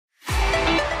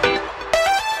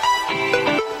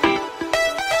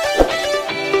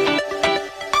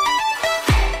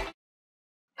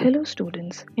Hello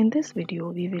students, in this video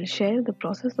we will share the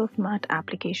process of MAT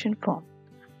application form.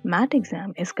 MAT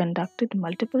exam is conducted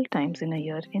multiple times in a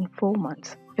year in 4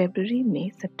 months, February,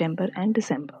 May, September and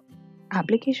December.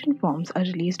 Application forms are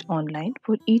released online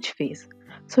for each phase.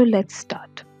 So let's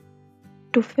start.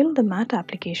 To fill the MAT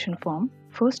application form,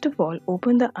 first of all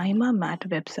open the IMA MAT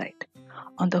website.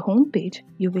 On the home page,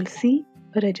 you will see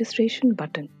a registration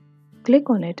button. Click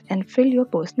on it and fill your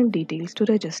personal details to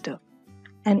register.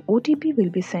 An OTP will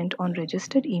be sent on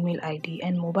registered email ID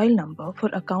and mobile number for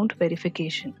account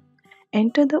verification.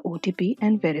 Enter the OTP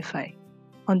and verify.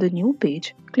 On the new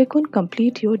page, click on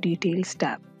Complete Your Details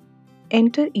tab.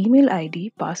 Enter email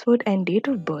ID, password and date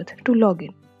of birth to log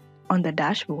in. On the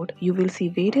dashboard, you will see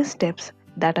various steps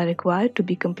that are required to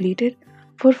be completed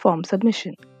for form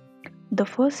submission. The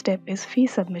first step is fee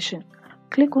submission.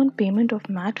 Click on Payment of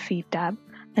MAT Fee tab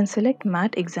and select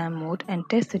MAT exam mode and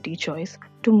test city choice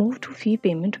to move to fee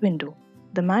payment window.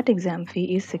 The MAT exam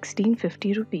fee is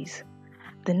 1650 rupees.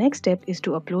 The next step is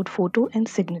to upload photo and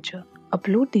signature.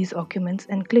 Upload these documents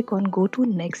and click on Go to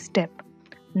Next Step.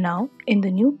 Now, in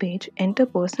the new page, enter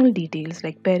personal details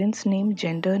like parents' name,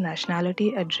 gender,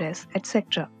 nationality, address,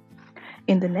 etc.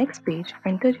 In the next page,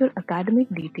 enter your academic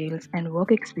details and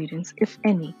work experience if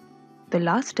any. The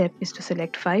last step is to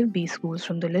select 5 B schools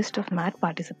from the list of MAT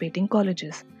participating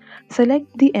colleges. Select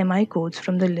the MI codes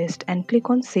from the list and click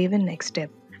on Save and Next Step.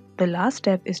 The last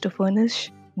step is to furnish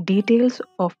details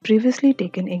of previously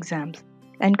taken exams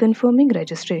and confirming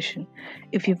registration.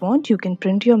 If you want, you can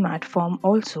print your MAT form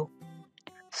also.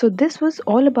 So this was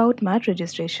all about MAT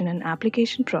registration and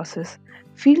application process.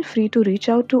 Feel free to reach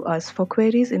out to us for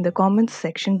queries in the comments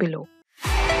section below.